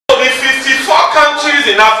countries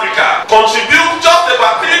in Africa contribute just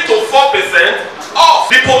about 3 to 4% of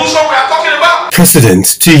the pollution we are talking about. President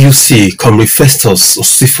TUC Comrade Festus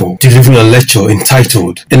Osifo delivering a lecture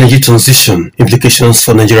entitled Energy Transition Implications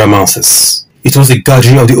for Nigeria Masses. It was a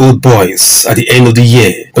gathering of the old boys at the end of the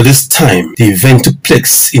year, but this time the event took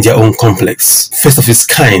place in their own complex, first of its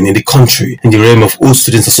kind in the country in the realm of Old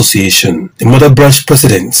Students Association. The Mother Branch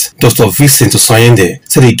President, Dr. Vincent Osayende,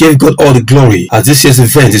 said he gave God all the glory as this year's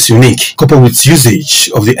event is unique, coupled with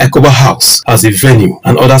usage of the ICCOBA house as a venue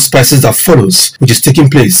and other spices that follows, which is taking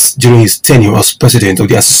place during his tenure as president of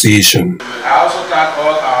the association. I also thank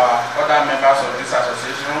all our other members of this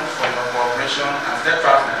association for your cooperation and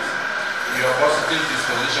steadfastness. Your positive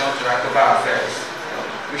disposition to ICCOBA affairs.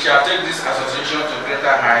 We shall take this association to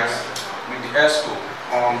greater heights with the ESCO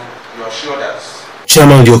on your shoulders.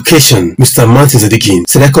 Chairman on the occasion, Mr. Martin Zedikin,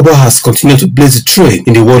 said ICCOBA has continued to blaze the trail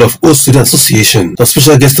in the world of Old Student Association. The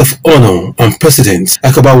special guest of honor and president,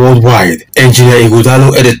 ICCOBA Worldwide, Engineer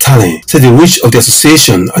Ighodalo Edetanlen, said the reach of the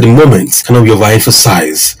association at the moment cannot be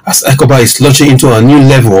overemphasized, as ICCOBA is launching into a new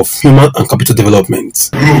level of human and capital development.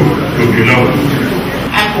 To belong.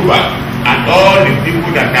 ICCOBA and all the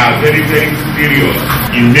people that are very, very serious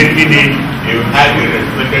in making it a highly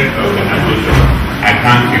respected organization. I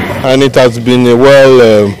thank you. And it has been a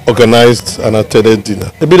well organized and attended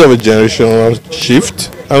dinner. A bit of a generational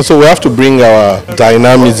shift. And so we have to bring our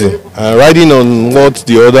dynamism. Riding on what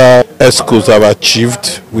the other ESCOs have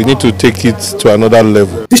achieved, we need to take it to another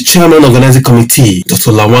level. The chairman organizing committee,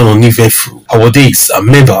 Dr. Lawan Onivefu, awardees and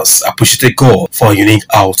members appreciated God for a unique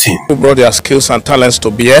outing. Who brought their skills and talents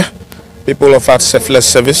to bear. People offered selfless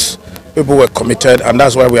service, people were committed, and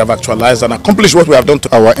that's why we have actualized and accomplished what we have done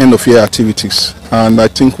to Our end of year activities, and I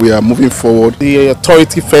think we are moving forward. the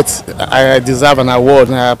authority felt I deserve an award,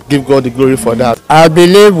 and I give God the glory for that. I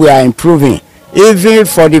believe we are improving, even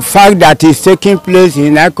for the fact that it's taking place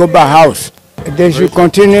in ICCOBA house. They should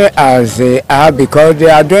continue as they are because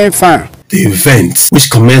they are doing fine. The event, which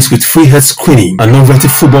commenced with free head screening and non-rated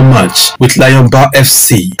football match with Lion Bar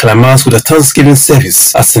FC, climaxed with a Thanksgiving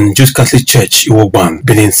service at St. Jude Catholic Church, Ighodalo,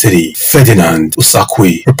 Benin City. Ferdinand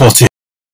Osakue reporting.